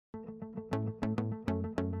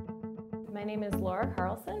My name is Laura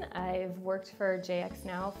Carlson. I've worked for JX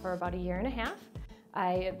now for about a year and a half.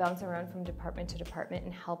 I bounce around from department to department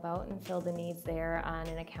and help out and fill the needs there on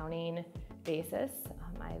an accounting basis.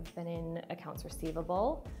 I've been in accounts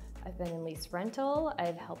receivable, I've been in lease rental,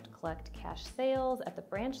 I've helped collect cash sales at the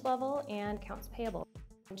branch level and accounts payable.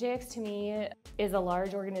 JX to me is a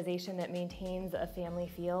large organization that maintains a family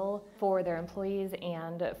feel for their employees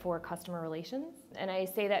and for customer relations. And I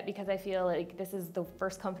say that because I feel like this is the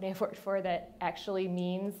first company I've worked for that actually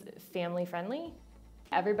means family friendly.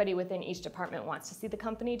 Everybody within each department wants to see the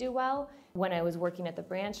company do well. When I was working at the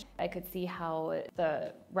branch, I could see how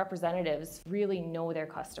the representatives really know their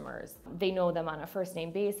customers. They know them on a first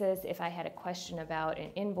name basis. If I had a question about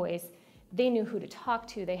an invoice, they knew who to talk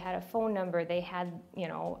to. They had a phone number. They had,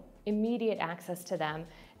 immediate access to them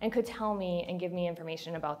and could tell me and give me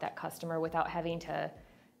information about that customer without having to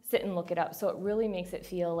sit and look it up. So it really makes it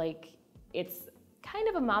feel like it's kind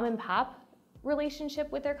of a mom and pop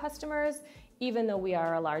relationship with their customers, even though we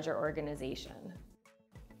are a larger organization.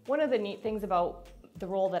 One of the neat things about the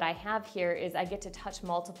role that I have here is I get to touch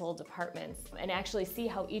multiple departments and actually see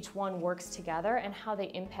how each one works together and how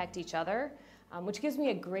they impact each other, which gives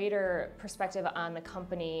me a greater perspective on the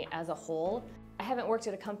company as a whole. I haven't worked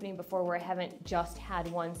at a company before where I haven't just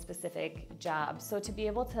had one specific job. So to be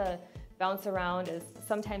able to bounce around, as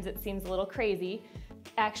sometimes it seems a little crazy,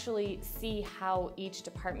 actually see how each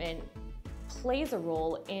department plays a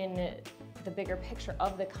role in the bigger picture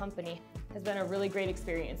of the company has been a really great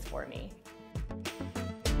experience for me.